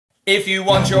If you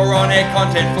want your on-air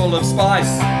content full of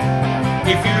spice,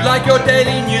 if you like your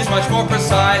daily news much more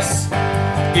precise,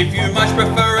 if you much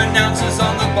prefer announcers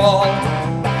on the ball,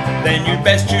 then you'd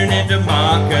best tune into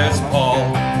Marcus Paul.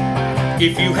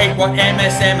 If you hate what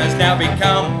MSM has now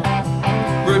become,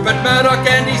 Rupert Murdoch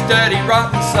and his dirty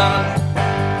rotten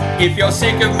son, if you're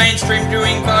sick of mainstream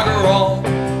doing bugger all,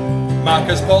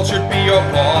 Marcus Paul should be your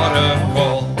port of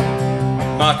call.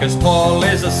 Marcus Paul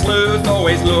is a sleuth,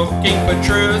 always looking for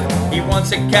truth. He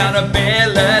wants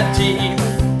accountability.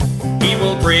 He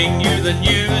will bring you the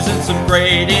news and some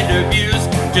great interviews.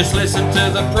 Just listen to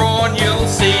the Prawn, you'll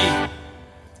see.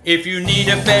 If you need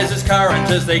affairs as current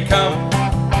as they come,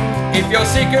 if you're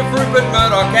sick of Rupert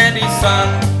Murdoch and his son,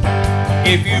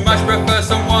 if you much prefer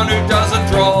someone who doesn't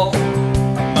drawl,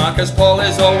 Marcus Paul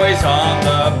is always on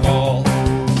the ball.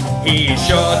 He's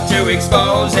sure to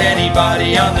expose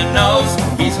anybody on the nose.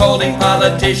 He's holding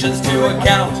politicians to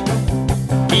account.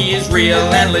 He is real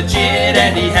and legit,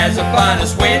 and he has the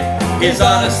finest wit. His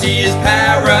honesty is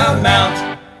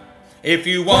paramount. If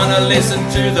you want to listen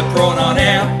to the Prawn on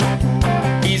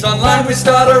air, he's online with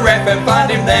Starter FM,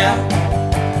 find him there.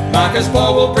 Marcus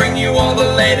Paul will bring you all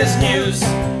the latest news,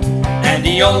 and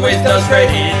he always does great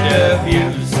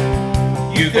interviews.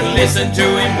 You can listen to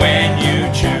him when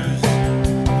you choose.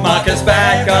 Marcus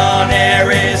back on air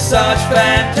is such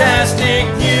fantastic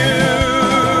news.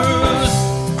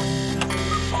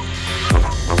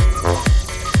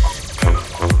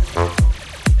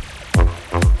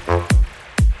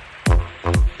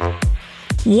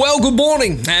 Well, good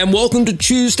morning and welcome to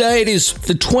Tuesday. It is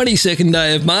the 22nd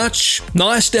day of March.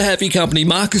 Nice to have your company.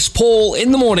 Marcus Paul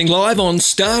in the morning, live on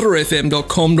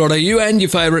starterfm.com.au and your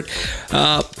favourite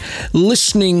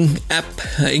listening app,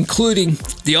 including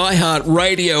the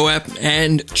iHeartRadio app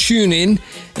and TuneIn.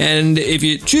 And if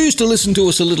you choose to listen to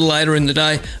us a little later in the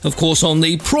day, of course, on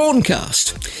the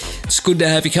PRAWNCAST. It's good to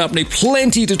have your company.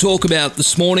 Plenty to talk about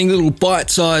this morning. Little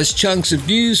bite-sized chunks of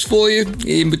news for you,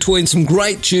 in between some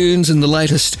great tunes and the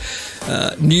latest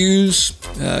news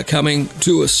coming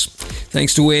to us,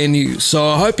 thanks to Air News. So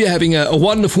I hope you're having a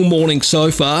wonderful morning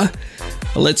so far.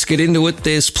 Let's get into it.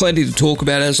 There's plenty to talk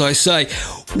about, as I say.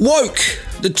 Woke.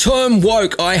 The term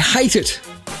woke, I hate it.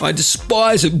 I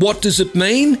despise it. What does it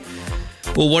mean?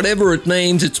 Well, whatever it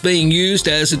means, it's being used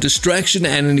as a distraction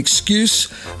and an excuse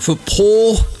for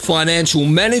poor financial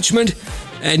management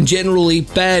and generally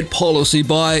bad policy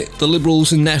by the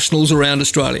Liberals and Nationals around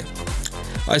Australia.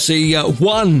 I see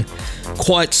one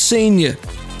quite senior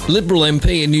Liberal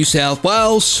MP in New South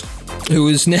Wales who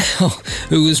was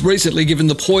recently given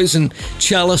the poison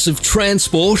chalice of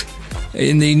transport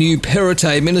in the new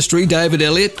Perrottet ministry, David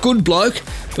Elliott. Good bloke,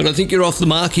 but I think you're off the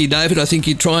mark here, David. I think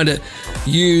you're trying to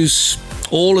use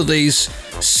all of these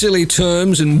silly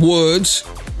terms and words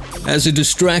as a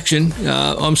distraction.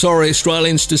 I'm sorry,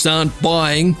 Australians just aren't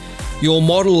buying your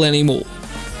model anymore.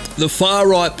 The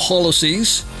far-right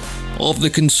policies of the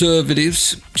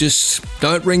Conservatives just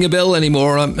don't ring a bell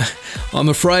anymore. I'm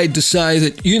afraid to say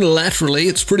that unilaterally,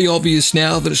 it's pretty obvious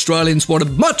now that Australians want a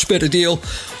much better deal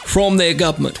from their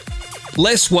government.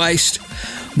 Less waste,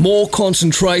 more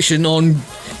concentration on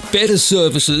better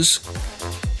services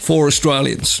for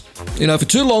Australians. You know, for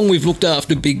too long we've looked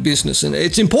after big business, and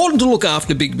it's important to look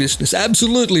after big business,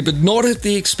 absolutely, but not at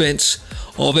the expense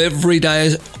of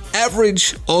everyday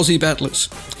average Aussie battlers.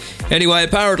 Anyway,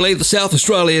 apparently the South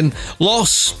Australian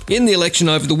loss in the election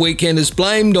over the weekend is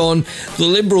blamed on the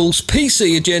Liberals'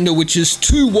 PC agenda, which is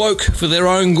too woke for their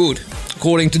own good,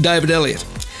 according to David Elliott.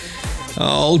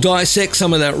 I'll dissect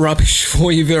some of that rubbish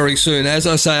for you very soon. As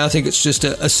I say, I think it's just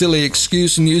a silly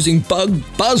excuse and using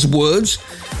buzzwords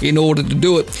in order to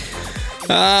do it.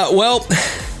 Well,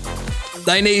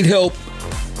 they need help,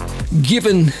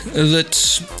 given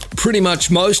that pretty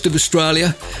much most of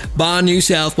Australia, bar New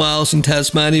South Wales and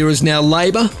Tasmania, is now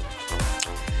Labor.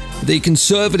 The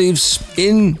Conservatives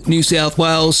in New South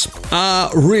Wales are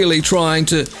really trying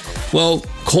to, well,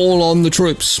 call on the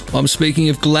troops. I'm speaking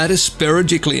of Gladys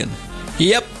Berejiklian.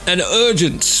 Yep, an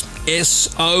urgent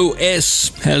SOS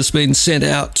has been sent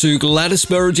out to Gladys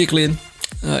Berejiklian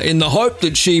in the hope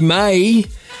that she may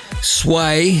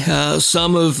sway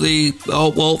some of the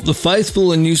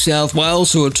faithful in New South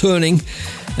Wales who are turning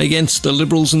against the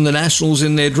Liberals and the Nationals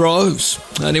in their droves.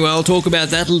 Anyway, I'll talk about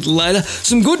that a little later.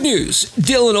 Some good news.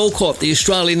 Dylan Alcott, the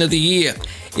Australian of the Year,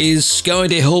 is going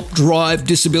to help drive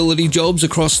disability jobs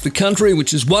across the country,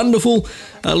 which is wonderful.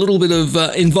 A little bit of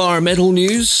environmental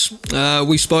news.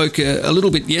 We spoke a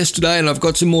little bit yesterday, and I've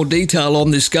got some more detail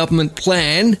on this government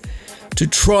plan to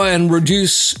try and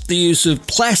reduce the use of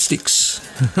plastics.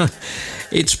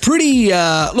 It's pretty...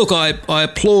 look, I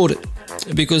applaud it.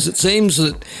 because it seems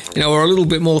that, we're a little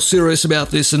bit more serious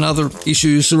about this and other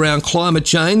issues around climate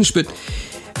change, but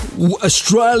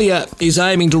Australia is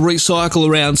aiming to recycle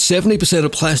around 70%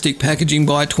 of plastic packaging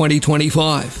by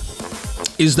 2025.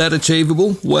 Is that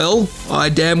achievable? Well, I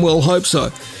damn well hope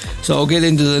so. So I'll get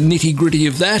into the nitty-gritty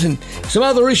of that and some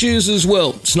other issues as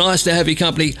well. It's nice to have your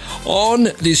company on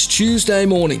this Tuesday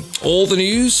morning. All the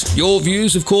news, your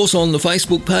views, of course, on the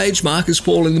Facebook page, Marcus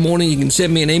Paul in the Morning. You can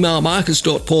send me an email,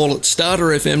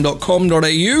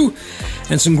 marcus.paul@starterfm.com.au.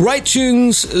 And some great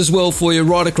tunes as well for you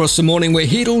right across the morning. We're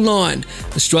here till 9,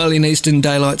 Australian Eastern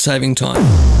Daylight Saving Time.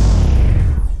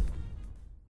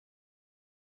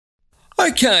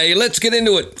 Okay, let's get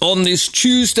into it on this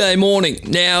Tuesday morning.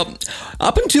 Now,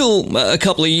 up until a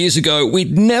couple of years ago,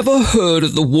 we'd never heard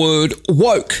of the word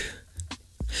woke.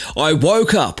 I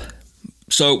woke up.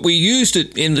 So we used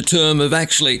it in the term of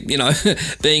actually,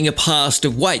 being a past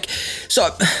of wake. So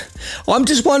I'm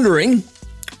just wondering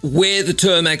where the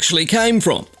term actually came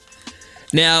from.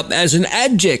 Now, as an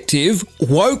adjective,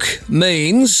 woke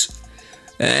means,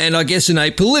 and I guess in a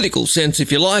political sense,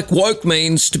 if you like, woke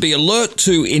means to be alert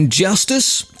to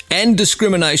injustice and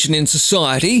discrimination in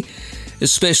society,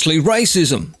 especially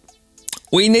racism.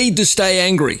 We need to stay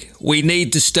angry. We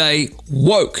need to stay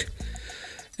woke.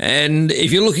 And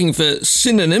if you're looking for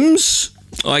synonyms,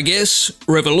 I guess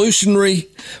revolutionary,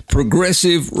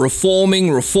 progressive, reforming,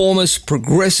 reformist,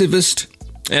 progressivist,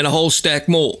 and a whole stack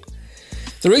more.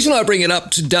 The reason I bring it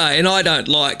up today, and I don't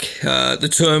like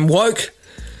the term woke,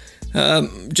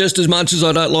 just as much as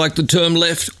I don't like the term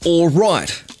left or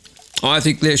right. I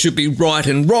think there should be right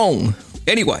and wrong.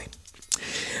 Anyway,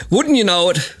 wouldn't you know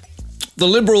it, the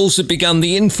Liberals have begun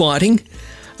the infighting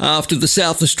after the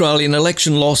South Australian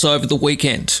election loss over the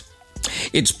weekend.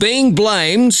 It's being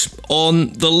blamed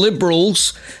on the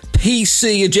Liberals'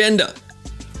 PC agenda.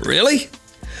 Really?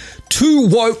 Too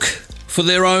woke for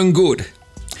their own good.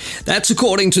 That's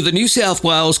according to the New South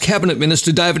Wales Cabinet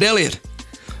Minister David Elliott,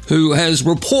 who has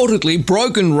reportedly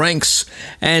broken ranks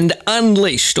and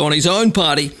unleashed on his own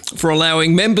party for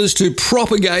allowing members to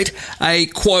propagate a,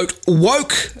 quote,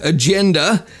 woke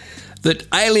agenda that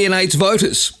alienates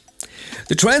voters.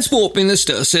 The Transport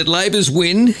Minister said Labor's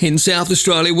win in South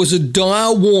Australia was a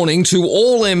dire warning to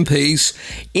all MPs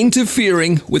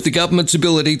interfering with the government's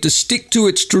ability to stick to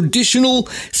its traditional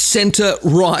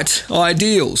centre-right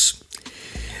ideals.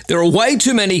 There are way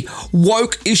too many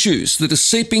woke issues that are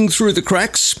seeping through the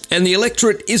cracks, and the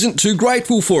electorate isn't too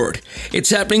grateful for it. It's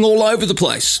happening all over the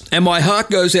place, and my heart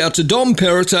goes out to Dom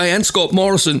Perrottet and Scott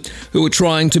Morrison, who are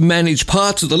trying to manage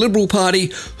parts of the Liberal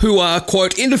Party who are,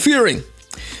 quote, interfering.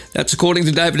 That's according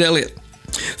to David Elliott.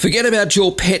 Forget about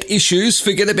your pet issues,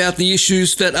 forget about the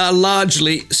issues that are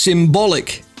largely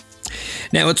symbolic.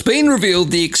 Now, it's been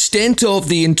revealed the extent of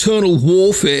the internal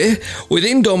warfare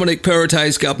within Dominic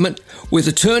Perrottet's government, with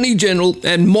Attorney General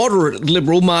and moderate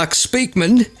Liberal Mark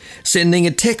Speakman sending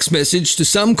a text message to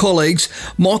some colleagues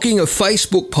mocking a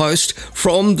Facebook post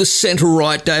from the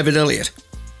centre-right David Elliott.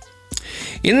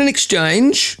 In an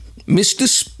exchange, Mr.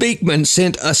 Speakman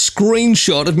sent a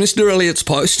screenshot of Mr. Elliott's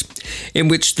post in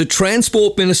which the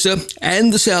Transport Minister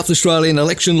and the South Australian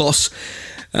election loss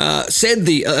said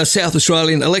the South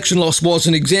Australian election loss was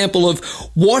an example of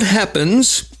what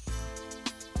happens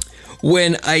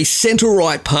when a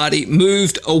centre-right party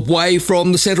moved away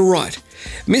from the centre-right.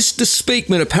 Mr.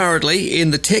 Speakman apparently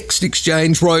in the text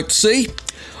exchange wrote, "See,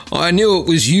 I knew it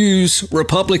was yous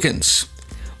Republicans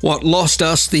what lost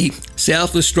us the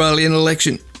South Australian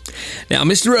election." Now,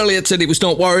 Mr. Elliott said he was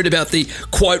not worried about the,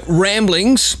 quote,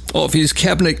 ramblings of his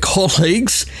cabinet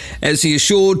colleagues, as he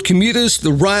assured commuters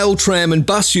the rail, tram and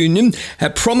bus union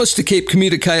had promised to keep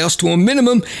commuter chaos to a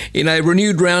minimum in a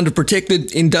renewed round of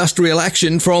protected industrial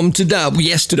action from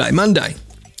yesterday, Monday.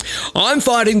 "I'm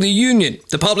fighting the union,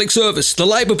 the public service, the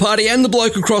Labor Party and the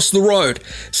bloke across the road,"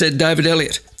 said David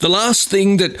Elliott. "The last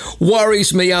thing that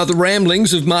worries me are the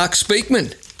ramblings of Mark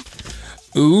Speakman."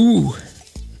 Ooh.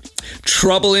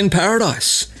 Trouble in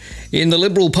paradise in the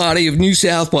Liberal Party of New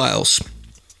South Wales.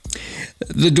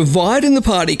 The divide in the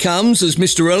party comes as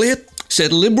Mr. Elliott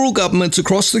said Liberal governments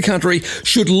across the country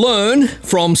should learn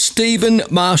from Stephen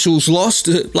Marshall's loss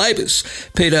to Labor's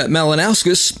Peter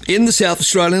Malinauskas in the South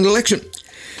Australian election.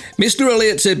 Mr.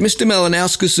 Elliott said Mr.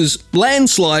 Malinauskas'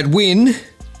 landslide win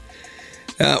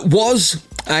was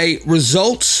a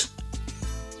result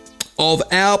of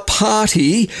our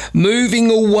party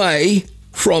moving away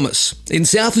from us. In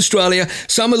South Australia,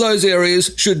 some of those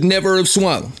areas should never have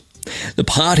swung. The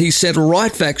party's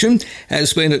centre-right faction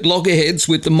has been at loggerheads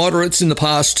with the moderates in the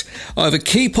past over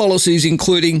key policies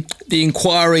including the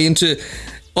inquiry into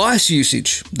ice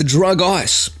usage, the drug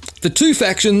ice, The two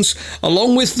factions,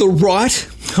 along with the right,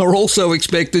 are also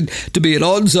expected to be at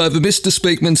odds over Mr.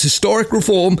 Speakman's historic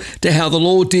reform to how the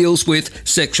law deals with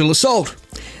sexual assault.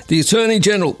 The Attorney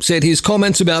General said his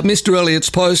comments about Mr. Elliott's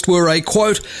post were a,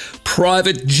 quote,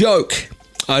 private joke.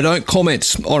 I don't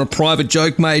comment on a private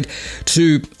joke made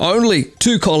to only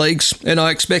two colleagues, and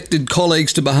I expected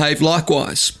colleagues to behave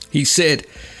likewise, he said.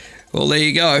 Well, there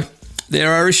you go.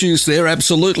 There are issues there.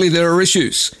 Absolutely, there are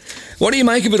issues. What do you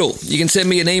make of it all? You can send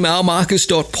me an email,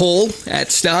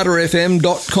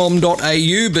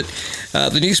 marcus.paul@starterfm.com.au, but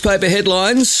the newspaper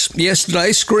headlines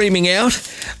yesterday screaming out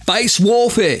base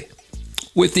warfare,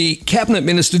 with the Cabinet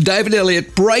Minister David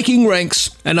Elliott breaking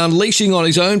ranks and unleashing on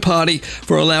his own party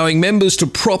for allowing members to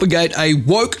propagate a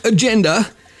woke agenda.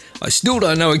 I still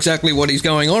don't know exactly what he's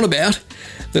going on about,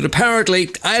 that apparently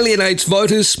alienates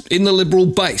voters in the Liberal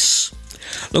base.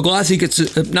 Look, I think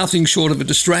it's nothing short of a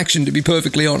distraction, to be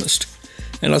perfectly honest.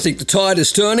 And I think the tide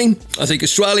is turning. I think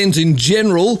Australians in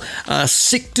general are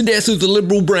sick to death of the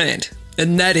Liberal brand.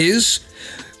 And that is,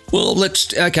 well,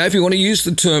 if you want to use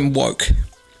the term woke,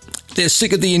 they're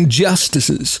sick of the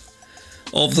injustices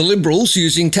of the Liberals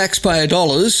using taxpayer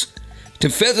dollars to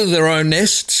feather their own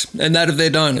nests and that of their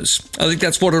donors. I think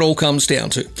that's what it all comes down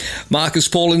to. Marcus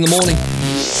Paul in the morning.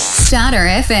 Starter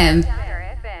FM.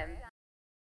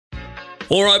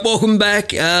 All right, welcome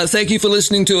back. Thank you for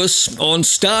listening to us on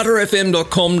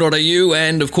starterfm.com.au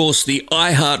and, of course, the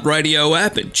iHeartRadio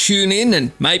app, and tune in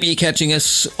and maybe you're catching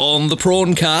us on the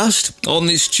PRAWNCAST on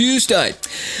this Tuesday.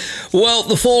 Well,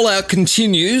 the fallout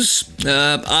continues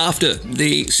after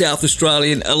the South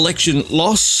Australian election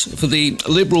loss for the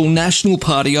Liberal National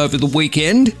Party over the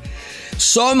weekend.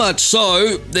 So much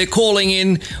so, they're calling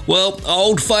in, well,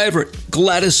 old favourite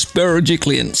Gladys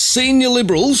Berejiklian. Senior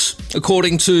Liberals,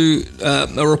 according to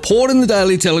a report in the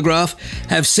Daily Telegraph,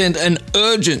 have sent an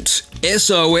urgent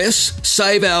SOS,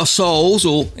 save our souls,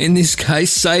 or in this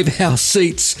case, save our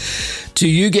seats, to,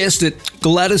 you guessed it,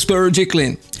 Gladys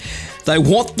Berejiklian. They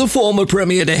want the former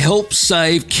Premier to help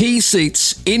save key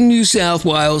seats in New South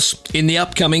Wales in the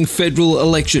upcoming federal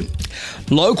election.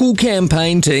 Local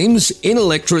campaign teams in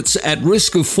electorates at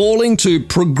risk of falling to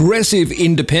progressive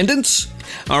independents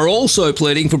are also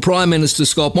pleading for Prime Minister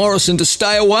Scott Morrison to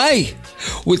stay away,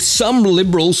 with some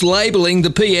Liberals labelling the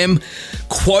PM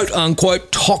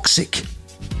quote-unquote toxic.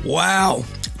 Wow,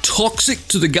 toxic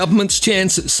to the government's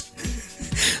chances.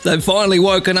 They've finally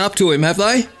woken up to him, have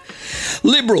they?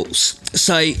 Liberals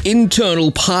say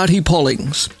internal party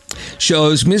pollings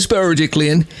shows Ms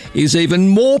Berejiklian is even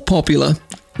more popular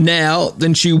now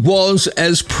than she was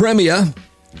as Premier,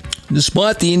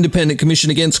 despite the Independent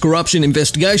Commission Against Corruption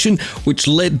investigation, which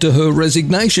led to her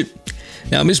resignation.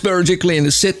 Now, Ms Berejiklian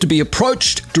is set to be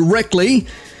approached directly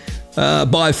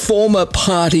by former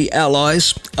party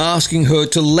allies, asking her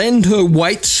to lend her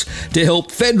weights to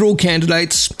help federal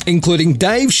candidates, including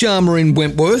Dave Sharma in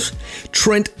Wentworth,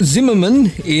 Trent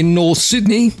Zimmerman in North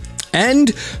Sydney, and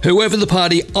whoever the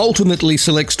party ultimately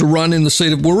selects to run in the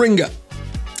seat of Warringah.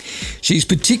 She's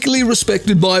particularly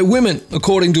respected by women,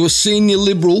 according to a senior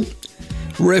Liberal,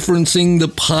 referencing the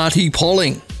party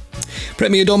polling.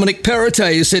 Premier Dominic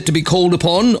Perrottet is set to be called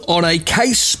upon on a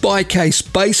case-by-case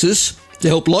basis to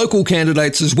help local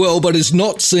candidates as well, but is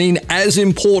not seen as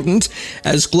important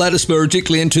as Gladys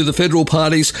Berejiklian to the federal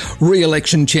party's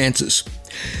re-election chances.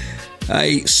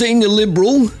 A senior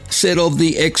Liberal said of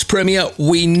the ex-Premier,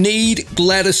 "We need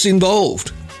Gladys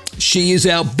involved. She is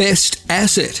our best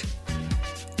asset."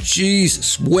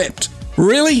 Jesus wept.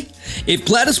 Really? If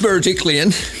Gladys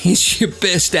Berejiklian is your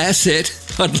best asset,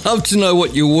 I'd love to know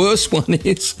what your worst one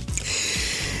is.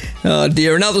 Oh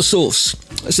dear, another source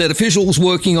said officials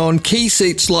working on key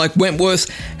seats like Wentworth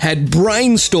had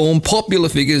brainstormed popular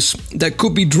figures that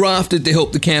could be drafted to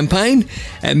help the campaign,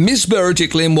 and Ms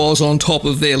Berejiklian was on top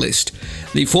of their list.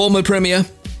 The former Premier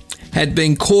had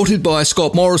been courted by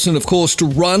Scott Morrison, of course, to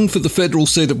run for the federal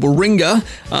seat of Warringah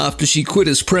after she quit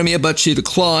as Premier, but she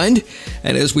declined.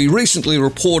 And as we recently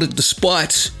reported,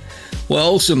 despite,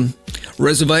 well, some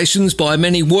reservations by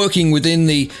many working within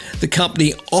the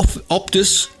company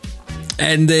Optus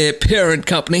and their parent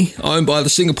company, owned by the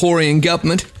Singaporean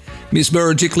government, Ms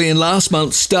Berejiklian last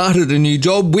month started a new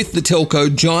job with the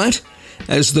telco giant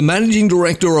as the Managing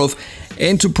Director of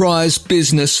Enterprise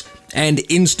Business and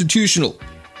Institutional.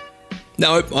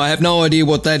 No, I have no idea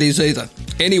what that is either.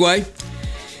 Anyway,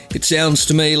 it sounds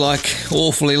to me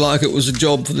awfully like it was a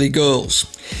job for the girls.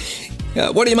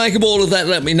 What do you make of all of that?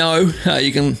 Let me know.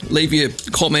 You can leave your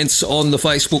comments on the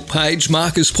Facebook page.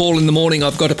 Marcus Paul in the morning.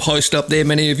 I've got a post up there.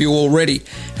 Many of you already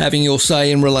having your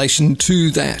say in relation to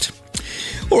that.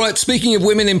 All right, speaking of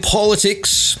women in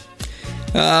politics,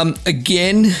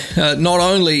 Again, not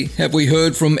only have we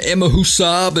heard from Emma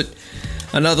Hussar, but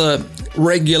another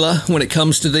regular when it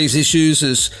comes to these issues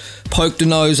has poked a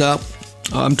nose up.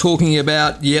 I'm talking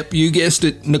about, yep, you guessed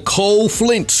it, Nicole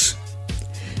Flint.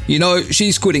 You know,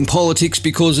 she's quitting politics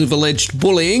because of alleged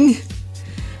bullying.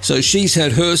 So she's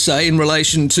had her say in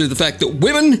relation to the fact that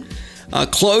women are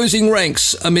closing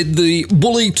ranks amid the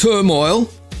bully turmoil.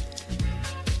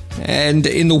 And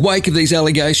in the wake of these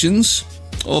allegations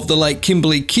of the late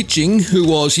Kimberly Kitching, who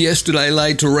was yesterday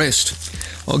laid to rest.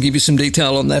 I'll give you some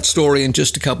detail on that story in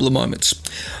just a couple of moments.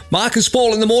 Marcus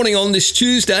Paul in the morning on this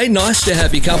Tuesday. Nice to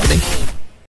have your company.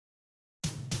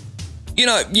 You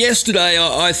know, yesterday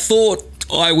I thought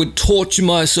I would torture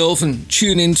myself and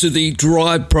tune into the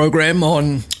Drive program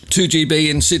on 2GB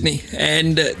in Sydney.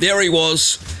 And there he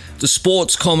was, the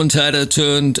sports commentator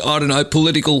turned,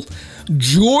 political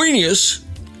genius.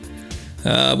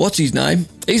 What's his name?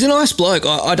 He's a nice bloke.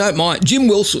 I don't mind. Jim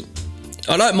Wilson.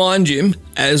 I don't mind Jim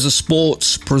as a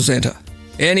sports presenter.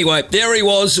 Anyway, there he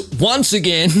was once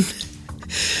again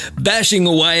bashing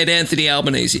away at Anthony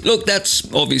Albanese. Look,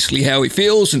 that's obviously how he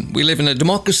feels, and we live in a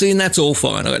democracy, and that's all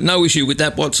fine. I got no issue with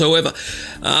that whatsoever.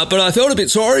 But I felt a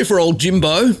bit sorry for old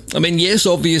Jimbo. I mean, yes,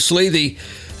 obviously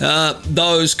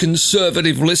those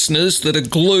conservative listeners that are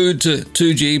glued to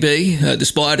 2GB,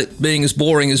 despite it being as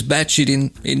boring as batshit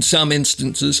in some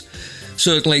instances,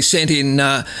 certainly sent in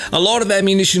a lot of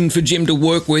ammunition for Jim to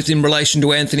work with in relation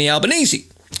to Anthony Albanese.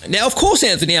 Now, of course,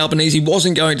 Anthony Albanese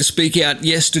wasn't going to speak out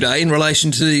yesterday in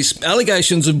relation to these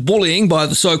allegations of bullying by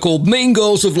the so-called Mean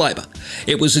Girls of Labor.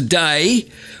 It was a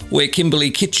day where Kimberly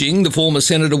Kitching, the former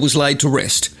senator, was laid to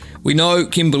rest. We know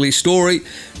Kimberly's story.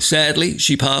 Sadly,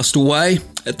 she passed away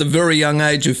at the very young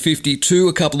age of 52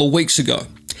 a couple of weeks ago.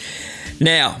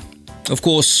 Now, of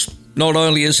course, not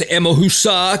only has Emma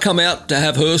Hussar come out to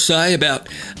have her say about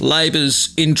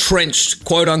Labor's entrenched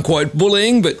quote-unquote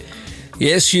bullying, but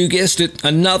yes, you guessed it,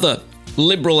 another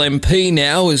Liberal MP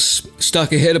now is stuck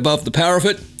her head above the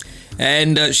parapet.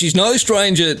 And she's no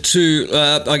stranger to,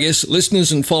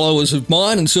 listeners and followers of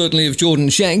mine, and certainly of Jordan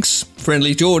Shanks,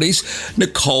 Friendly Geordies,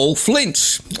 Nicole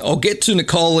Flint. I'll get to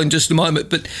Nicole in just a moment,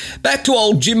 but back to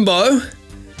old Jimbo,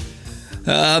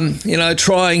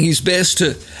 trying his best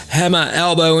to hammer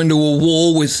Albo into a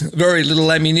wall with very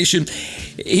little ammunition.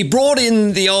 He brought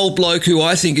in the old bloke who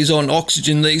I think is on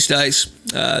oxygen these days.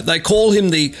 They call him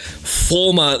the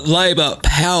former Labor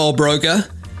power broker,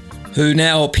 who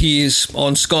now appears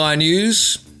on Sky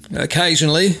News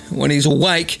occasionally when he's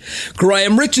awake,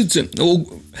 Graham Richardson. Well,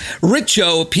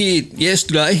 Richo appeared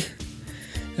yesterday,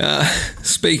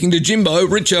 speaking to Jimbo,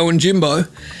 Richo and Jimbo,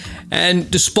 and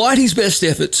despite his best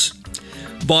efforts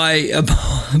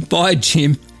by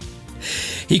Jim,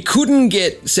 he couldn't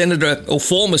get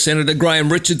former Senator Graham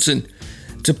Richardson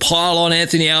to pile on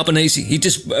Anthony Albanese.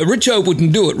 Richo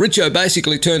wouldn't do it. Richo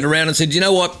basically turned around and said, you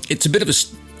know what, it's a bit of a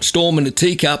storm in a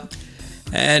teacup.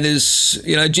 And as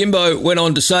Jimbo went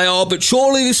on to say, but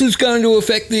surely this is going to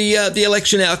affect the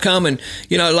election outcome, and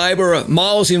Labor are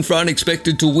miles in front,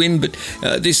 expected to win, but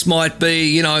this might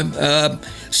be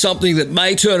something that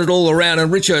may turn it all around. And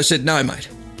Richo said, no, mate,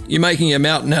 you're making a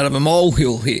mountain out of a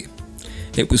molehill here.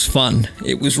 It was fun.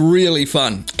 It was really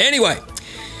fun. Anyway,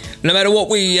 no matter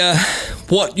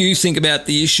what you think about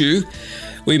the issue,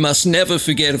 we must never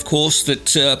forget, of course,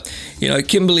 that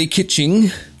Kimberly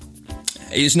Kitching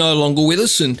is no longer with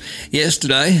us, and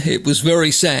yesterday it was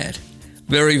very sad,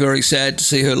 very, very sad to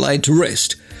see her laid to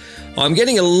rest. I'm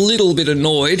getting a little bit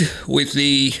annoyed with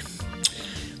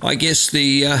what's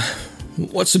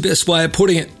the best way of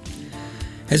putting it?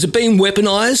 Has it been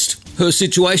weaponised, her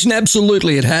situation?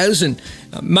 Absolutely it has, and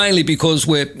mainly because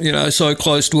we're so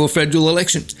close to a federal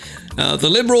election. The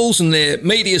Liberals and their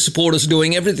media supporters are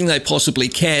doing everything they possibly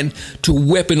can to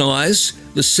weaponise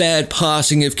the sad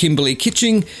passing of Kimberly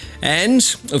Kitching,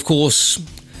 and, of course,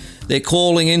 they're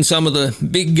calling in some of the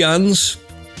big guns,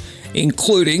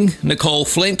 including Nicole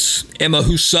Flint, Emma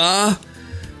Hussar,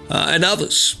 and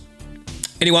others.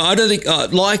 Anyway, I don't think,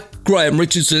 like Graham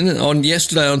Richardson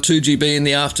yesterday on 2GB in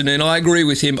the afternoon, I agree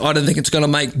with him. I don't think it's going to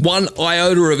make one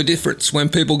iota of a difference when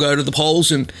people go to the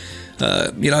polls in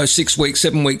 6 weeks,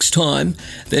 7 weeks' time.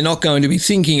 They're not going to be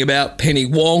thinking about Penny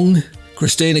Wong,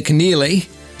 Christina Keneally,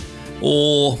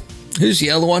 or who's the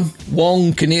other one?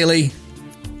 Wong, Keneally.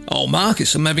 Oh,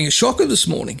 Marcus, I'm having a shocker this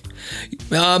morning.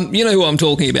 You know who I'm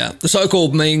talking about, the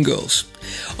so-called Mean Girls.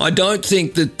 I don't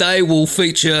think that they will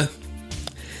feature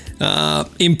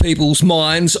in people's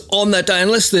minds on that day,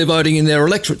 unless they're voting in their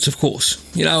electorates, of course.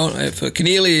 For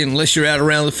Keneally, unless you're out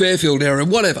around the Fairfield area,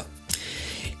 whatever.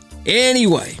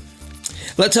 Anyway,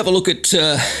 let's have a look at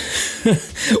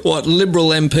what Liberal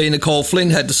MP Nicole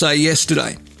Flint had to say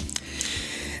yesterday.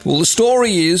 Well, the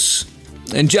story is,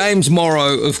 and James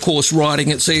Morrow, of course, writing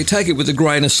it, so you take it with a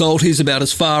grain of salt. He's about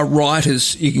as far right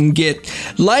as you can get.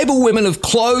 Labor women have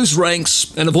closed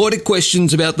ranks and avoided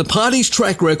questions about the party's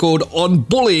track record on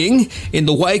bullying in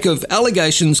the wake of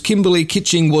allegations Kimberley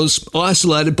Kitching was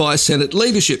isolated by Senate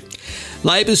leadership.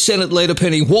 Labor's Senate leader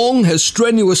Penny Wong has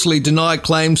strenuously denied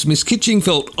claims Miss Kitching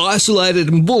felt isolated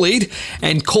and bullied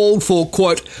and called for,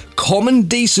 quote, common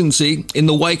decency in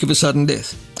the wake of a sudden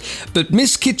death. But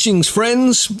Miss Kitching's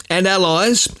friends and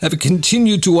allies have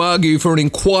continued to argue for an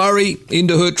inquiry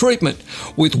into her treatment,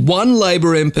 with one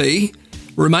Labor MP,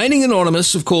 remaining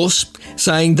anonymous of course,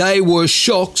 saying they were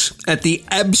shocked at the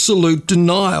absolute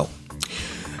denial.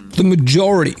 The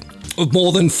majority of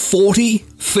more than 40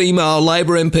 female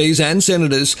Labor MPs and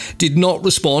senators did not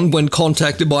respond when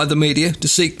contacted by the media to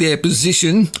seek their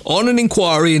position on an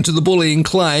inquiry into the bullying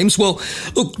claims. Well,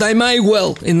 look, they may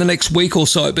well in the next week or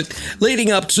so, but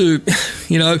leading up to,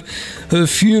 her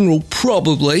funeral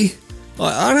probably,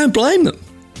 I don't blame them.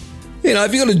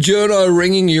 If you've got a journo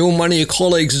ringing you and one of your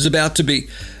colleagues is about to be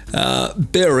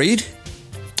buried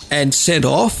and sent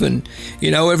off and,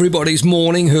 everybody's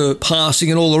mourning her passing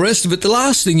and all the rest of it, the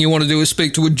last thing you want to do is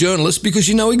speak to a journalist because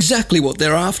you know exactly what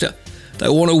they're after. They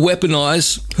want to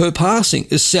weaponise her passing,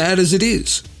 as sad as it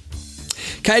is.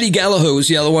 Katie Gallagher was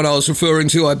the other one I was referring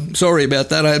to. I'm sorry about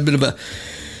that. I had a bit of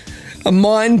a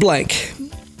mind blank.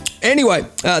 Anyway,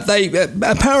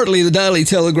 apparently the Daily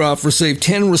Telegraph received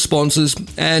 10 responses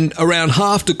and around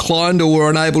half declined or were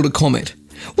unable to comment.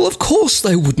 Well, of course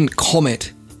they wouldn't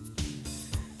comment.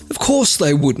 Of course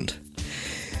they wouldn't.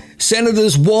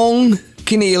 Senators Wong,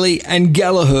 Keneally and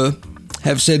Gallagher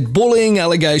have said bullying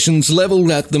allegations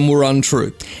levelled at them were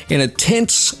untrue. In a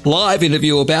tense live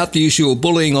interview about the issue of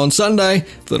bullying on Sunday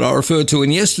that I referred to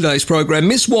in yesterday's program,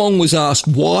 Miss Wong was asked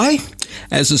why,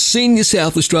 as a senior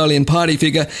South Australian party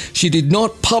figure, she did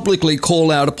not publicly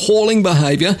call out appalling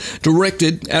behaviour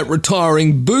directed at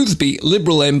retiring Boothby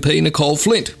Liberal MP Nicole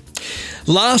Flint.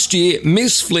 Last year,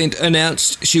 Ms Flint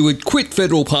announced she would quit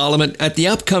federal parliament at the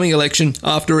upcoming election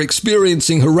after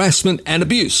experiencing harassment and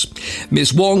abuse.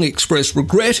 Ms Wong expressed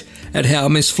regret at how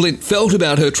Ms Flint felt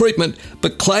about her treatment,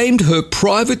 but claimed her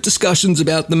private discussions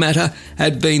about the matter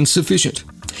had been sufficient.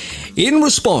 In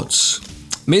response,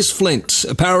 Ms Flint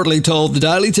apparently told the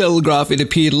Daily Telegraph it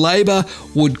appeared Labor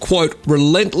would, quote,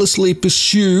 relentlessly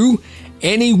pursue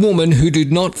any woman who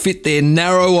did not fit their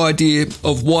narrow idea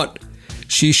of what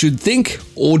she should think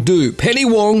or do. Penny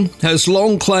Wong has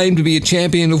long claimed to be a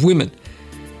champion of women.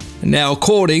 Now,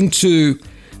 according to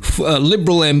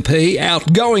Liberal MP,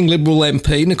 outgoing Liberal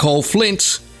MP Nicole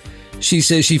Flint, she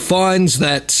says she finds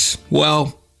that,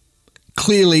 well,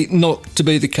 clearly not to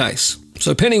be the case.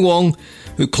 So Penny Wong,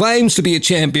 who claims to be a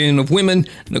champion of women,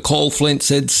 Nicole Flint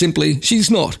said simply,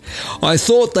 she's not. I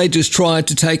thought they just tried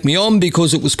to take me on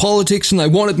because it was politics and they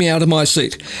wanted me out of my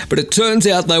seat. But it turns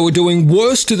out they were doing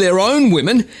worse to their own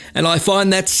women, and I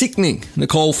find that sickening,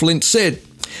 Nicole Flint said.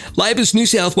 Labor's New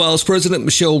South Wales President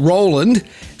Michelle Rowland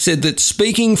said that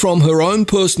speaking from her own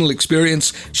personal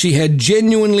experience, she had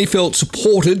genuinely felt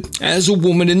supported as a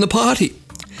woman in the party.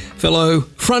 Fellow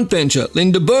frontbencher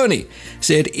Linda Burney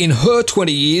said in her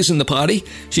 20 years in the party,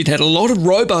 she'd had a lot of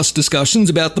robust discussions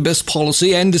about the best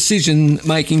policy and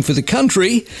decision-making for the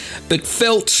country, but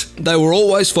felt they were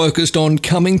always focused on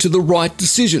coming to the right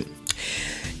decision.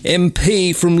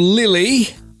 MP from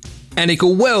Lilly,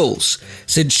 Annika Wells,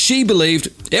 said she believed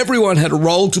everyone had a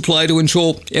role to play to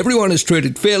ensure everyone is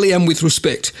treated fairly and with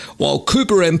respect, while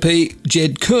Cooper MP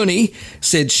Jed Kearney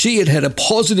said she had had a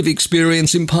positive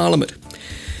experience in Parliament.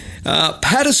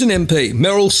 Patterson MP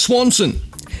Meryl Swanson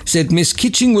said Miss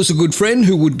Kitching was a good friend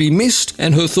who would be missed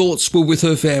and her thoughts were with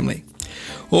her family.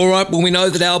 All right, well, we know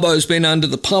that Albo's been under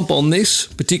the pump on this,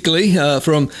 particularly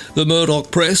from the Murdoch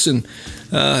press and,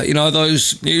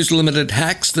 those News Limited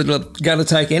hacks that are going to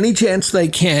take any chance they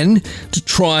can to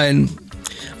try and,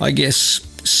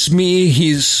 smear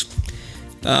his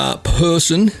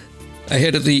person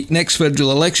ahead of the next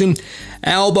federal election.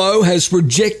 Albo has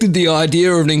rejected the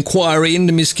idea of an inquiry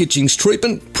into Miss Kitching's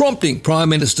treatment, prompting Prime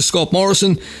Minister Scott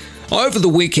Morrison over the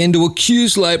weekend to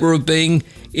accuse Labor of being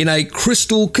in a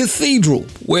crystal cathedral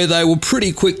where they were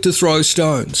pretty quick to throw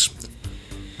stones.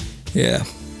 Yeah,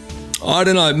 I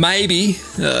don't know, maybe,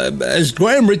 as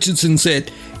Graham Richardson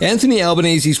said, Anthony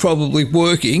Albanese's probably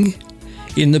working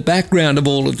in the background of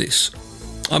all of this.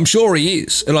 I'm sure he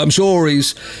is, and I'm sure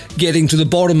he's getting to the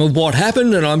bottom of what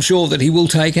happened, and I'm sure that he will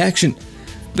take action.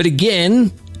 But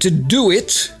again, to do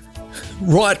it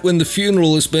right when the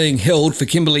funeral is being held for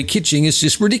Kimberley Kitching is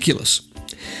just ridiculous.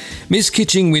 Miss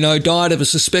Kitching, we know, died of a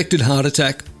suspected heart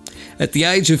attack at the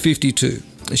age of 52.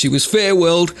 She was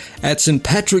farewelled at St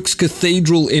Patrick's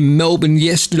Cathedral in Melbourne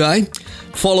yesterday.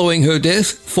 Following her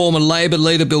death, former Labor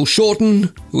leader Bill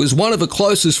Shorten, who was one of her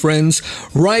closest friends,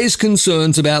 raised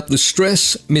concerns about the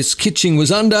stress Miss Kitching was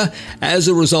under as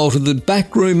a result of the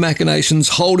backroom machinations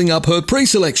holding up her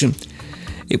pre-selection.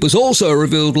 It was also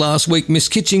revealed last week Miss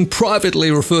Kitching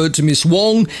privately referred to Miss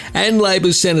Wong and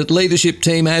Labor's Senate leadership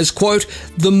team as, quote,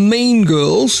 the mean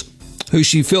girls, who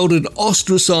she felt had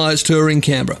ostracised her in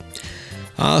Canberra.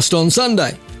 Asked on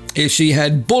Sunday if she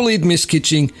had bullied Miss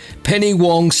Kitching, Penny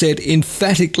Wong said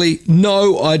emphatically,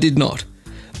 no, I did not.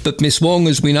 But Miss Wong,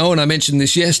 as we know, and I mentioned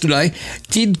this yesterday,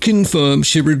 did confirm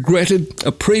she regretted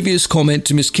a previous comment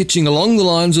to Miss Kitching along the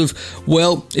lines of,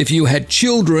 well, if you had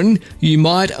children, you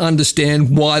might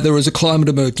understand why there is a climate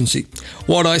emergency.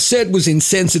 What I said was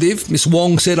insensitive. Miss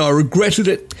Wong said I regretted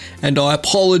it and I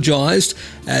apologised,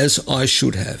 as I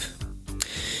should have.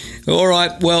 All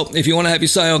right, well, if you want to have your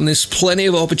say on this, plenty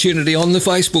of opportunity on the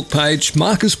Facebook page.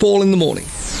 Marcus Paul in the morning.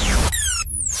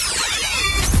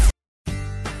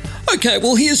 Okay,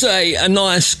 well, here's a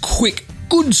nice, quick,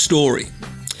 good story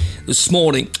this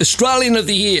morning. Australian of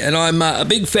the Year, and I'm a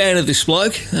big fan of this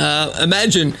bloke.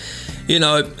 Imagine,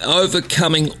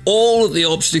 overcoming all of the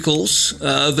obstacles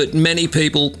that many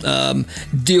people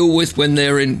deal with when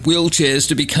they're in wheelchairs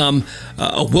to become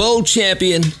a world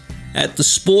champion at the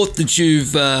sport that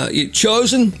you've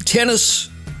chosen. Tennis.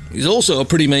 He's also a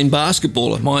pretty mean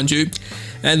basketballer, mind you.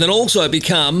 And then also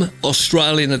become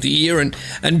Australian of the Year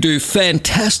and do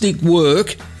fantastic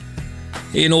work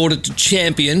in order to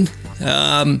champion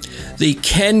the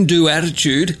can-do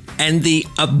attitude and the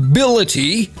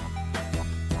ability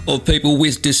of people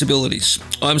with disabilities.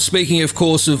 I'm speaking, of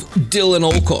course, of Dylan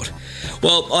Alcott.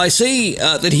 Well, I see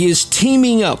that he is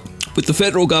teaming up with the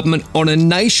federal government on a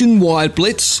nationwide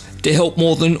blitz to help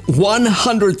more than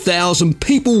 100,000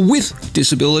 people with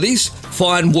disabilities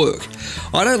find work.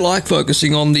 I don't like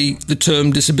focusing on the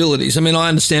term disabilities. I mean, I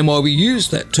understand why we use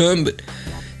that term, but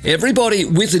everybody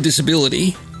with a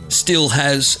disability still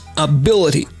has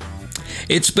ability.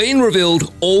 It's been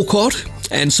revealed Alcott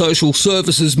and Social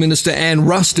Services Minister Anne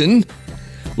Ruston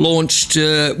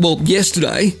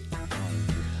yesterday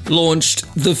launched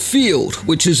The Field,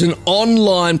 which is an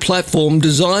online platform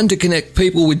designed to connect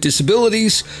people with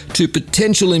disabilities to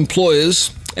potential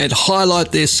employers and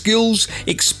highlight their skills,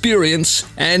 experience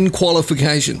and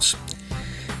qualifications.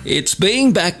 It's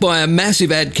being backed by a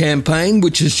massive ad campaign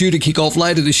which is due to kick off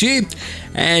later this year,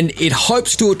 and it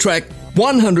hopes to attract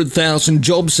 100,000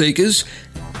 job seekers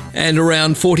and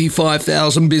around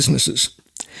 45,000 businesses.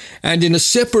 And in a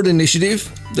separate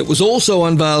initiative that was also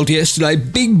unveiled yesterday,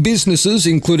 big businesses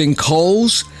including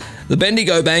Coles, the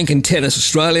Bendigo Bank and Tennis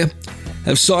Australia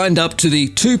have signed up to the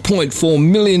 $2.4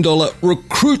 million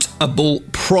Recruitable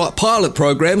pilot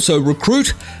program. So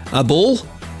Recruitable,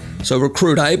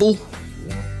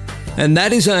 and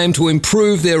that is aimed to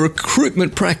improve their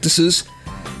recruitment practices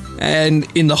and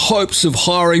in the hopes of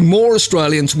hiring more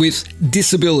Australians with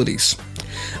disabilities.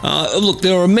 Look,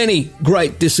 there are many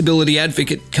great disability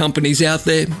advocate companies out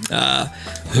there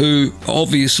who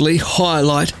obviously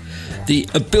highlight the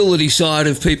ability side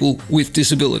of people with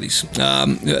disabilities.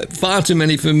 Far too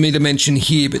many for me to mention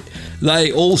here, but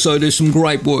they also do some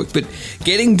great work. But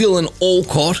getting Dylan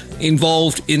Alcott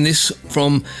involved in this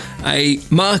from a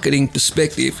marketing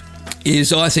perspective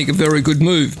is, I think, a very good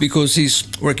move because he's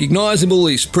recognisable,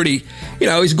 he's pretty,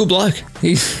 he's a good bloke.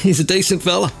 He's a decent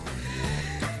fella.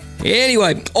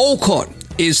 Anyway, Alcott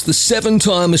is the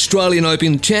 7-time Australian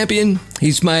Open champion.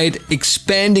 He's made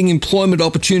expanding employment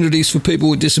opportunities for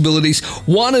people with disabilities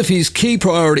one of his key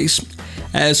priorities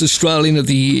as Australian of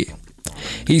the Year.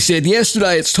 He said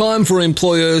yesterday it's time for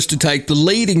employers to take the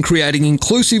lead in creating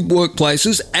inclusive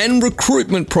workplaces and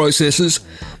recruitment processes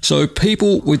so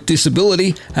people with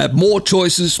disability have more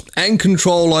choices and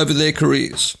control over their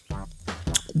careers.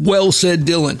 Well said,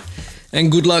 Dylan. And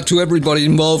good luck to everybody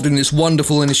involved in this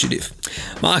wonderful initiative.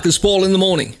 Marcus Paul in the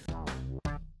morning.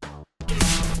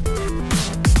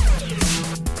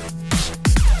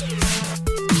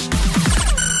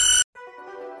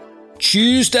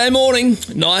 Tuesday morning.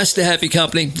 Nice to have your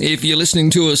company. If you're listening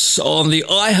to us on the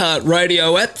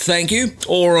iHeartRadio app, thank you,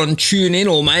 or on TuneIn,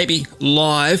 or maybe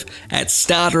live at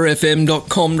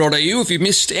starterfm.com.au. If you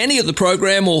missed any of the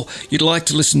program or you'd like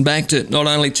to listen back to not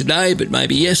only today, but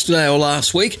maybe yesterday or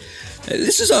last week,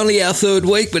 this is only our third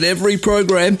week, but every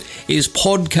program is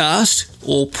podcast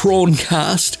or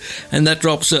PRAWNCAST, and that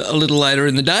drops a little later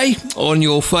in the day on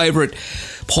your favourite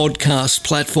podcast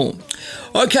platform.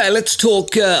 Okay, let's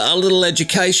talk a little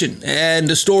education and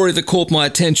a story that caught my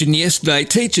attention yesterday.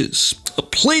 Teachers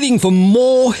pleading for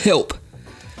more help.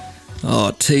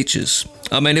 Oh, teachers.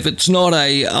 I mean, if it's not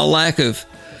a lack of,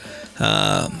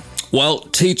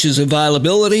 teachers'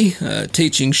 availability,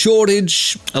 teaching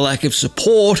shortage, a lack of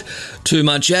support, too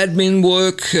much admin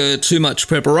work, too much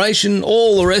preparation,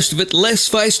 all the rest of it, less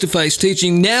face-to-face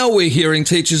teaching. Now we're hearing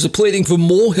teachers are pleading for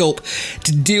more help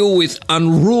to deal with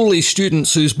unruly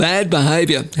students whose bad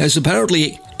behaviour has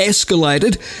apparently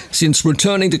escalated since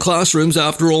returning to classrooms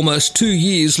after almost 2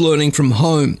 years learning from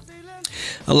home.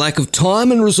 A lack of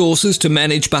time and resources to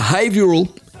manage behavioural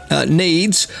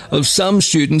needs of some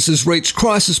students has reached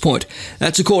crisis point.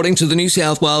 That's according to the New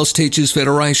South Wales Teachers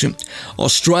Federation.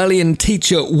 Australian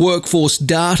teacher workforce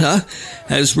data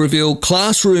has revealed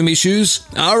classroom issues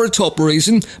are a top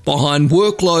reason behind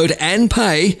workload and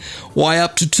pay, why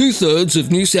up to 2/3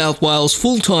 of New South Wales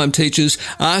full-time teachers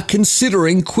are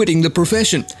considering quitting the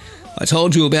profession. I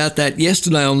told you about that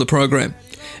yesterday on the program,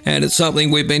 and it's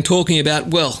something we've been talking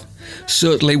about,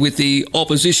 certainly with the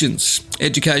opposition's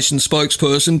education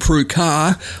spokesperson, Prue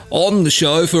Carr, on the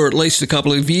show for at least a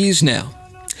couple of years now.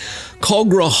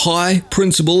 Cogra High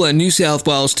Principal and New South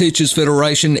Wales Teachers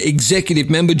Federation Executive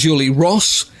Member Julie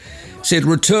Ross said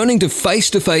returning to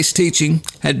face-to-face teaching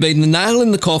had been the nail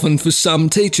in the coffin for some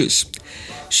teachers.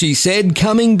 She said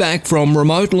coming back from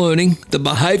remote learning, the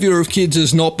behaviour of kids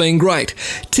has not been great.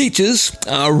 Teachers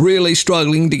are really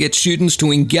struggling to get students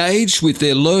to engage with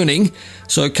their learning.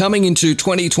 So coming into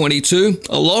 2022,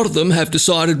 a lot of them have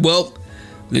decided,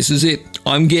 this is it,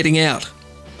 I'm getting out.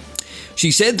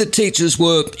 She said that teachers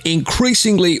were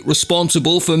increasingly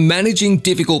responsible for managing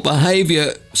difficult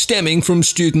behaviour stemming from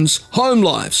students' home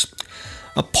lives.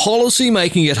 A policy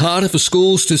making it harder for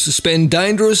schools to suspend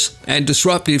dangerous and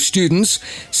disruptive students,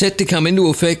 set to come into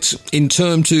effect in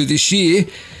term 2 this year,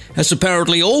 has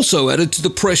apparently also added to the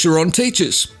pressure on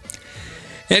teachers.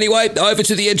 Anyway, over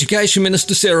to the Education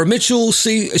Minister, Sarah Mitchell.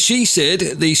 She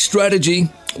said the strategy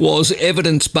was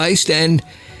evidence-based and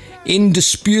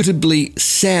indisputably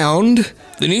sound.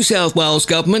 The New South Wales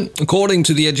Government, according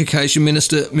to the Education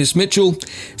Minister, Ms Mitchell,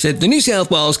 said the New South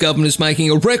Wales Government is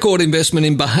making a record investment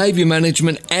in behaviour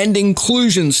management and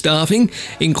inclusion staffing,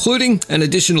 including an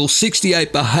additional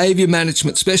 68 behaviour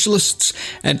management specialists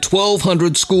and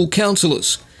 1,200 school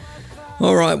counsellors.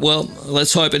 All right,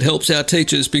 let's hope it helps our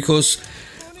teachers, because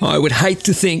I would hate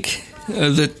to think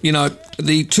that,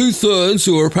 the 2/3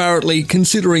 who are apparently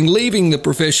considering leaving the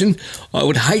profession, I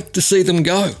would hate to see them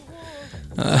go.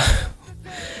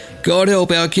 God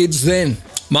help our kids then.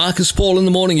 Marcus Paul in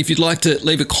the morning. If you'd like to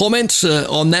leave a comment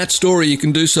on that story, you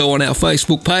can do so on our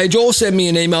Facebook page, or send me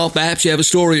an email. Perhaps you have a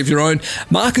story of your own.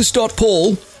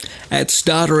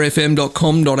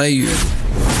 marcus.paul@starterfm.com.au.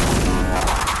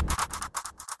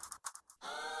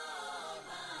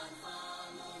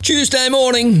 Tuesday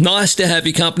morning, nice to have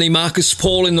your company. Marcus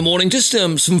Paul in the morning. Just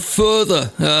some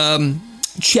further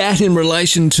chat in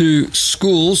relation to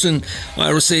schools, and I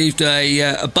received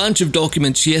a bunch of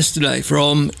documents yesterday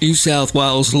from New South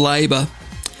Wales Labor.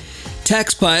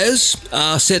 Taxpayers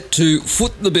are set to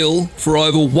foot the bill for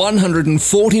over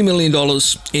 $140 million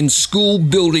in school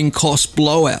building cost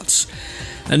blowouts.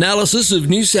 Analysis of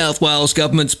New South Wales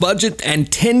Government's budget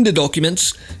and tender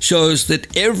documents shows that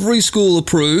every school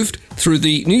approved through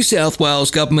the New South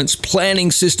Wales Government's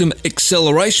Planning System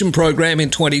Acceleration Program in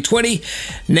 2020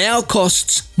 now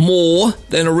costs more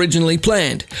than originally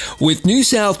planned, with New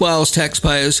South Wales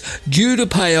taxpayers due to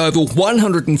pay over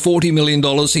 $140 million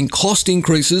in cost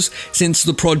increases since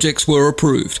the projects were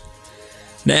approved.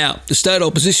 Now, the state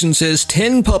opposition says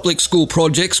 10 public school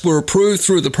projects were approved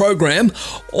through the program,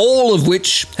 all of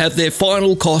which have their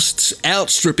final costs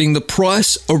outstripping the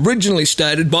price originally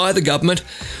stated by the government,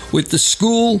 with the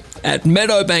school at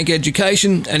Meadowbank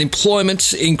Education and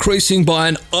Employment increasing by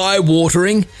an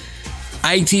eye-watering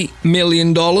 $80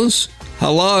 million.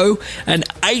 Hello? An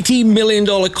 $80 million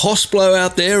cost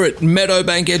blowout there at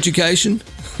Meadowbank Education?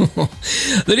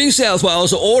 The New South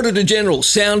Wales Auditor-General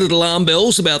sounded alarm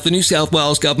bells about the New South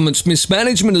Wales Government's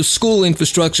mismanagement of school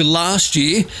infrastructure last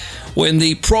year when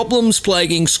the problems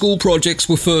plaguing school projects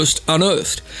were first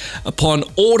unearthed. Upon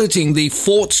auditing the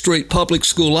Fort Street Public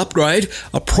School upgrade,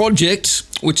 a project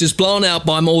which is blown out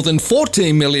by more than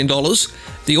 $14 million,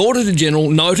 the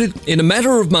Auditor-General noted in a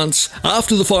matter of months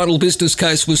after the final business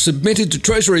case was submitted to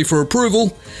Treasury for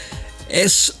approval,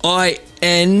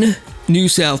 SIN New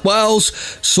South Wales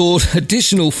sought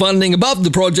additional funding above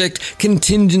the project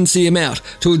contingency amount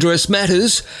to address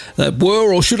matters that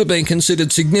were or should have been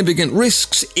considered significant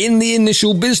risks in the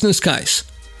initial business case.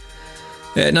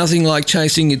 Nothing like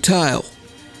chasing your tail.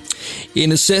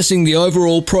 In assessing the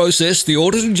overall process, the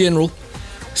Auditor-General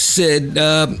said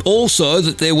also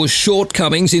that there were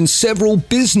shortcomings in several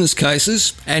business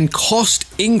cases and cost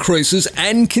increases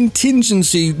and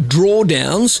contingency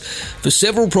drawdowns for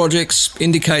several projects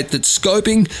indicate that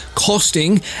scoping,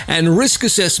 costing and risk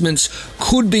assessments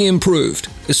could be improved,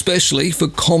 especially for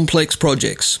complex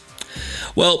projects.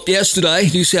 Well, yesterday,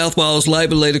 New South Wales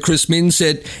Labor leader Chris Minns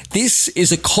said this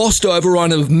is a cost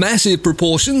overrun of massive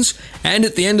proportions, and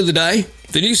at the end of the day,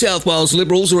 the New South Wales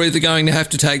Liberals are either going to have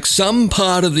to take some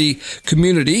part of the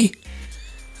community,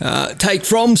 take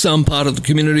from some part of the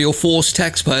community, or force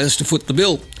taxpayers to foot the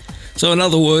bill. So in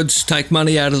other words, take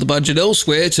money out of the budget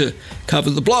elsewhere to cover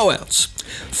the blowouts.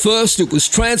 First, it was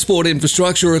transport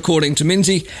infrastructure, according to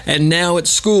Minnsy, and now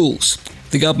it's schools.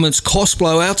 The government's cost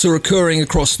blowouts are occurring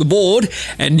across the board,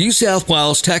 and New South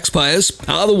Wales taxpayers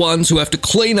are the ones who have to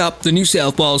clean up the New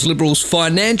South Wales Liberals'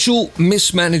 financial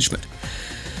mismanagement.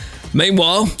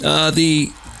 Meanwhile,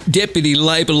 the Deputy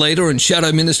Labor leader and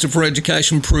Shadow Minister for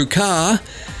Education, Prue Carr,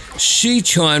 she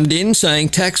chimed in saying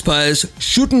taxpayers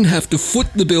shouldn't have to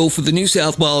foot the bill for the New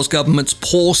South Wales government's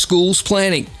poor schools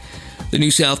planning. The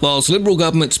New South Wales Liberal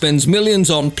government spends millions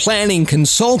on planning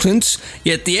consultants,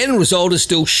 yet the end result is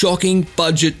still shocking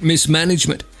budget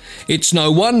mismanagement. It's no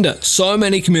wonder so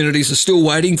many communities are still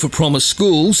waiting for promised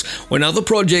schools when other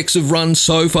projects have run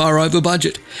so far over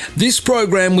budget. This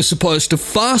program was supposed to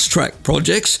fast-track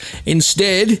projects.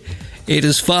 Instead, it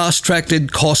has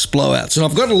fast-tracked cost blowouts. And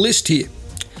I've got a list here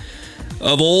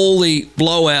of all the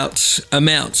blowout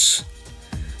amounts.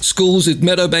 Schools at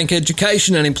Meadowbank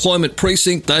Education and Employment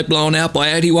Precinct, they've blown out by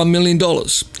 $81 million.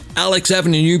 Alex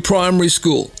Avenue New Primary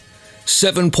School,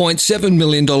 $7.7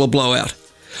 million blowout.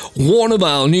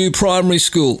 Warnervale New Primary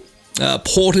School,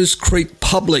 Porters Creek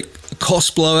Public,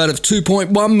 cost blowout of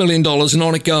 $2.1 million, and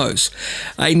on it goes.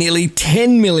 A nearly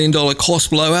 $10 million cost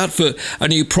blowout for a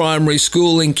new primary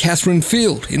school in Catherine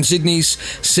Field in Sydney's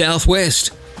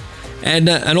southwest. And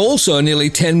also a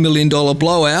nearly $10 million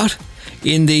blowout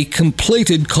in the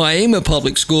completed Kiama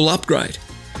Public School upgrade.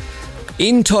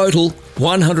 In total,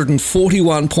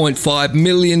 $141.5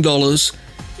 million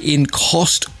in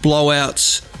cost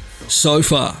blowouts so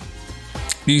far.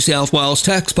 New South Wales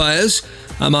taxpayers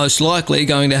are most likely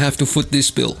going to have to foot this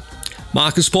bill.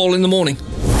 Marcus Paul in the morning.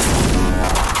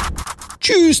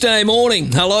 Tuesday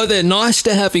morning. Hello there. Nice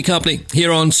to have your company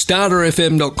here on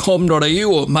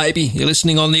starterfm.com.au, or maybe you're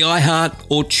listening on the iHeart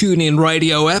or TuneIn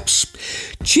radio apps.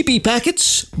 Chippy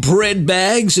packets, bread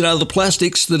bags and other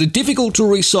plastics that are difficult to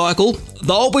recycle,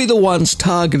 they'll be the ones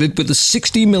targeted with a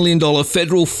 $60 million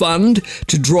federal fund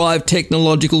to drive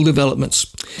technological developments.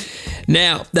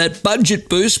 Now, that budget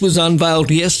boost was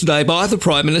unveiled yesterday by the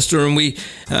Prime Minister, and we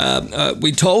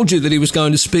told you that he was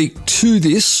going to speak to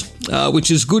this,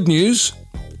 which is good news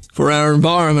for our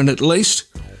environment at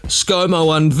least.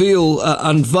 ScoMo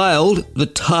unveiled the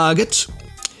targets.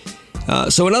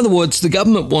 So in other words, the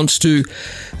government wants to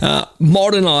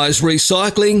modernise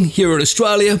recycling here in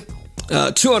Australia.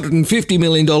 $250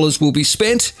 million will be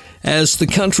spent as the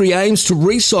country aims to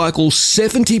recycle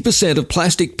 70% of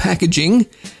plastic packaging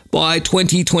by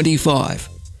 2025.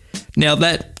 Now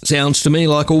that sounds to me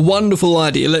like a wonderful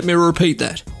idea. Let me repeat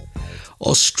that.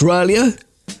 Australia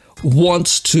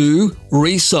wants to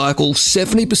recycle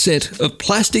 70% of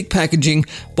plastic packaging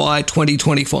by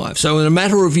 2025, so in a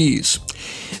matter of years.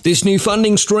 This new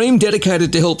funding stream,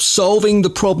 dedicated to help solving the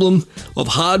problem of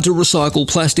hard-to-recycle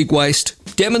plastic waste,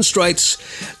 demonstrates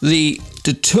the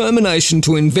determination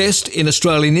to invest in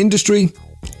Australian industry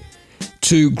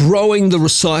to growing the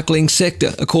recycling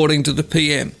sector, according to the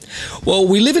PM. Well,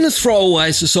 we live in a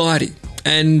throwaway society,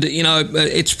 and, you know,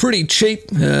 it's pretty cheap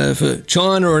for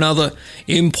China and other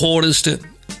importers to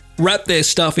wrap their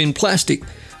stuff in plastic.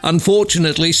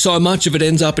 Unfortunately, so much of it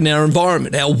ends up in our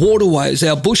environment, our waterways,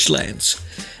 our bushlands.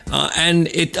 And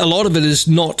a lot of it is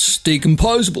not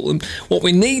decomposable. And what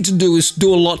we need to do is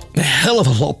do a hell of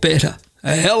a lot better.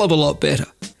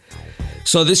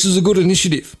 So this is a good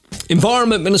initiative.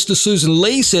 Environment Minister Susan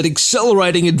Lee said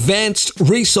accelerating advanced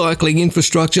recycling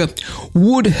infrastructure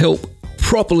would help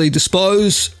properly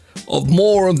dispose of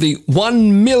more of the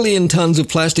 1 million tonnes of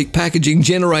plastic packaging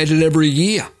generated every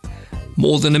year.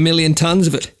 More than 1 million tonnes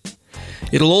of it.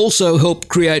 It'll also help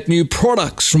create new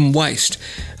products from waste.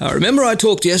 Remember I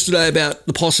talked yesterday about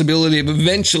the possibility of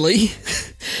eventually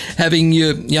having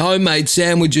your homemade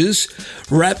sandwiches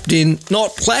wrapped in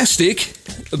not plastic,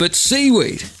 but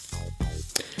seaweed.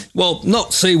 Well,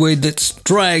 not seaweed that's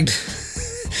dragged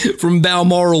from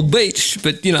Balmoral Beach,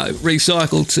 but,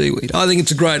 recycled seaweed. I think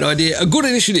it's a great idea, a good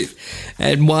initiative,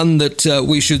 and one that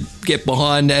we should get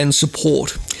behind and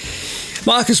support.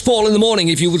 Marcus Paul in the morning.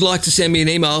 If you would like to send me an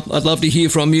email, I'd love to hear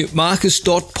from you.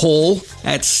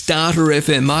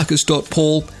 Marcus.paul@starterfm.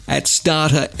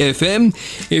 Marcus.paul@starterfm.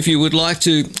 If you would like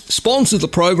to sponsor the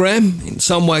program in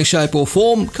some way, shape or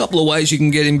form, a couple of ways you can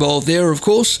get involved there, of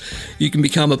course. You can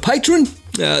become a patron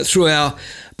through our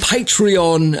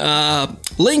Patreon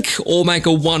link, or make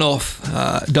a one-off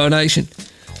donation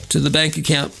to the bank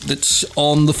account that's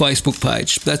on the Facebook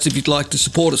page. That's if you'd like to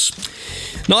support us.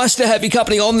 Nice to have your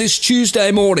company on this Tuesday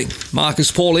morning.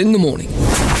 Marcus Paul in the morning.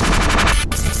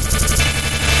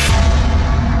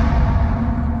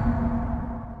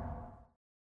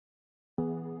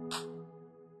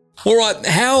 All right,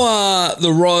 how are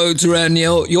the roads around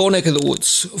your neck of the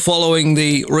woods following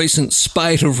the recent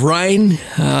spate of rain?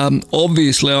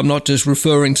 Obviously, I'm not just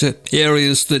referring to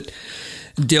areas that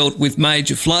dealt with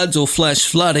major floods or flash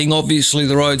flooding. Obviously,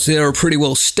 the roads there are pretty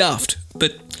well stuffed.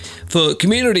 But for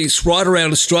communities right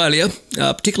around Australia,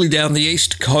 particularly down the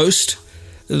east coast,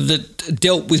 that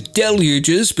dealt with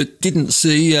deluges but didn't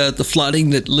see the flooding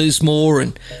that Lismore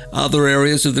and other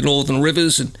areas of the northern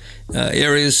rivers and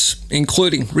areas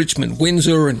including Richmond,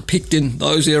 Windsor and Picton,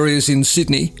 those areas in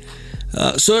Sydney,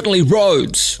 certainly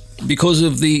roads, because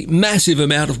of the massive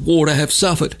amount of water, have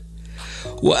suffered.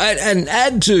 Well, and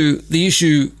add to the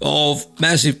issue of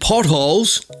massive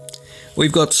potholes,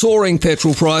 we've got soaring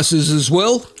petrol prices as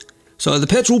well. So the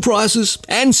petrol prices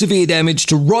and severe damage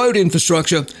to road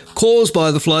infrastructure caused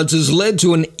by the floods has led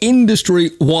to an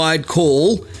industry-wide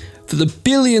call for the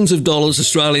billions of dollars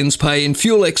Australians pay in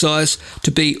fuel excise to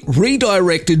be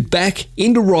redirected back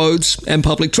into roads and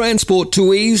public transport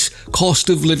to ease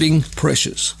cost of living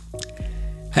pressures.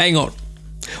 Hang on.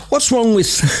 What's wrong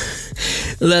with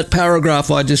that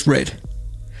paragraph I just read?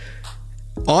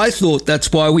 I thought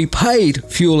that's why we paid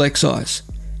fuel excise.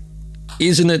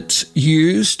 Isn't it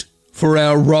used for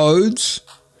our roads?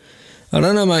 I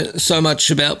don't know so much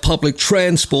about public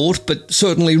transport, but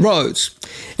certainly roads.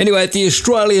 Anyway, the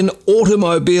Australian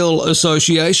Automobile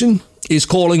Association is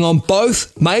calling on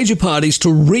both major parties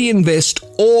to reinvest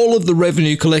all of the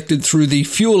revenue collected through the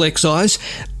fuel excise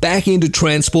back into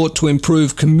transport to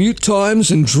improve commute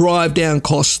times and drive down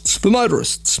costs for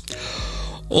motorists.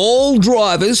 All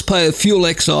drivers pay a fuel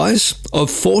excise of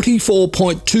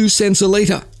 44.2 cents a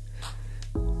litre.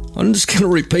 I'm just going to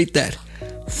repeat that.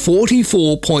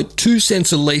 44.2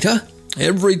 cents a litre.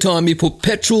 Every time you put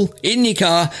petrol in your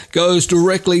car goes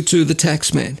directly to the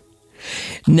taxman.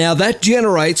 Now that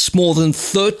generates more than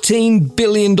 $13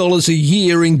 billion a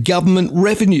year in government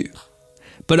revenue.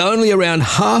 But only around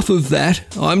half of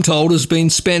that, I'm told, has been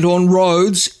spent on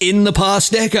roads in the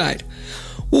past decade.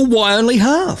 Well, why only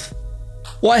half?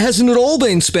 Why hasn't it all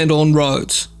been spent on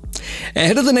roads?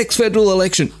 Ahead of the next federal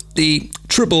election, the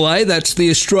AAA, that's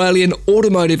the Australian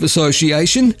Automotive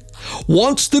Association,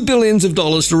 wants the billions of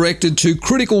dollars directed to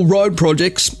critical road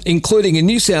projects, including in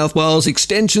New South Wales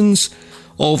extensions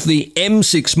of the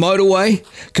M6 motorway,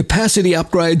 capacity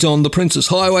upgrades on the Princess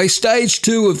Highway, Stage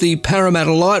 2 of the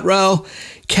Parramatta Light Rail,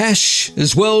 cash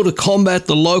as well to combat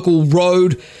the local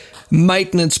road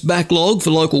maintenance backlog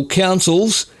for local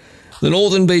councils, the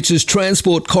Northern Beaches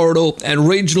Transport Corridor and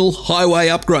regional highway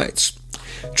upgrades.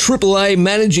 AAA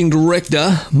Managing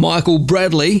Director Michael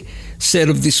Bradley said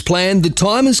of this plan, the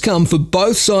time has come for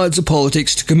both sides of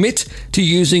politics to commit to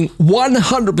using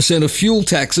 100% of fuel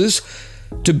taxes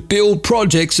to build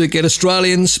projects that get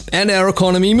Australians and our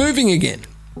economy moving again.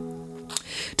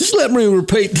 Just let me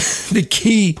repeat the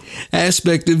key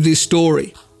aspect of this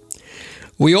story.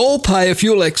 We all pay a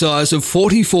fuel excise of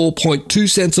 44.2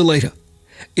 cents a litre.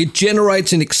 It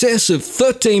generates in excess of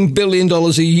 $13 billion a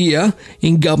year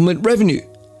in government revenue.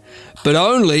 But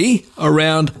only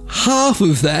around half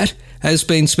of that has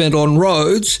been spent on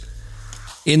roads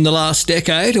in the last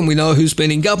decade, and we know who's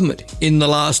been in government in the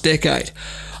last decade.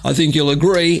 I think you'll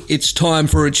agree it's time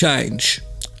for a change,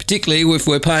 particularly if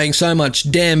we're paying so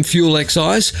much damn fuel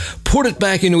excise. Put it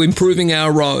back into improving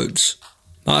our roads.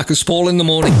 Marcus Paul in the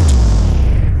morning.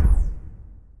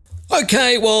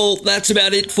 Okay, well, that's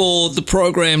about it for the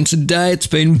program today. It's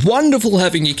been wonderful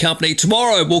having your company.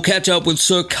 Tomorrow we'll catch up with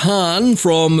Sir Khan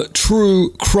from True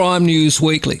Crime News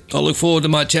Weekly. I look forward to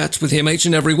my chats with him each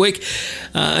and every week.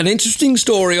 An interesting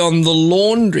story on the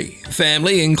Laundry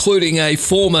family, including a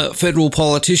former federal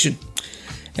politician.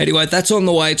 Anyway, that's on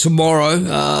the way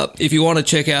tomorrow. If you want to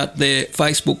check out their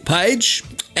Facebook page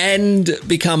and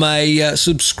become a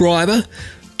subscriber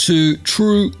to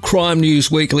True Crime News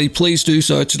Weekly, please do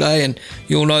so today and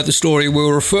you'll know the story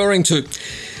we're referring to.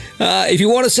 If you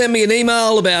want to send me an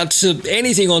email about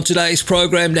anything on today's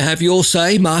program to have your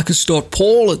say,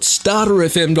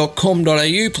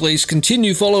 marcus.paul@starterfm.com.au. Please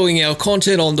continue following our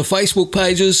content on the Facebook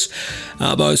pages,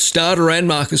 both Starter and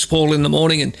Marcus Paul in the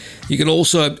Morning. And you can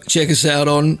also check us out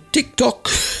on TikTok.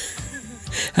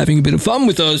 Having a bit of fun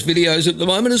with those videos at the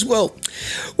moment as well.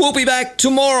 We'll be back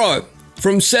tomorrow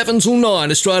from 7 till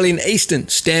 9 Australian Eastern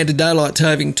Standard Daylight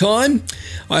Saving Time.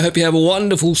 I hope you have a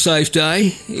wonderful, safe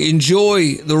day.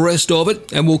 Enjoy the rest of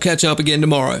it, and we'll catch up again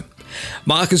tomorrow.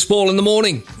 Marcus Paul in the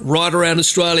Morning, right around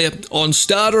Australia on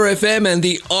Starter FM and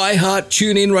the iHeart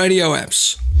TuneIn radio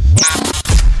apps.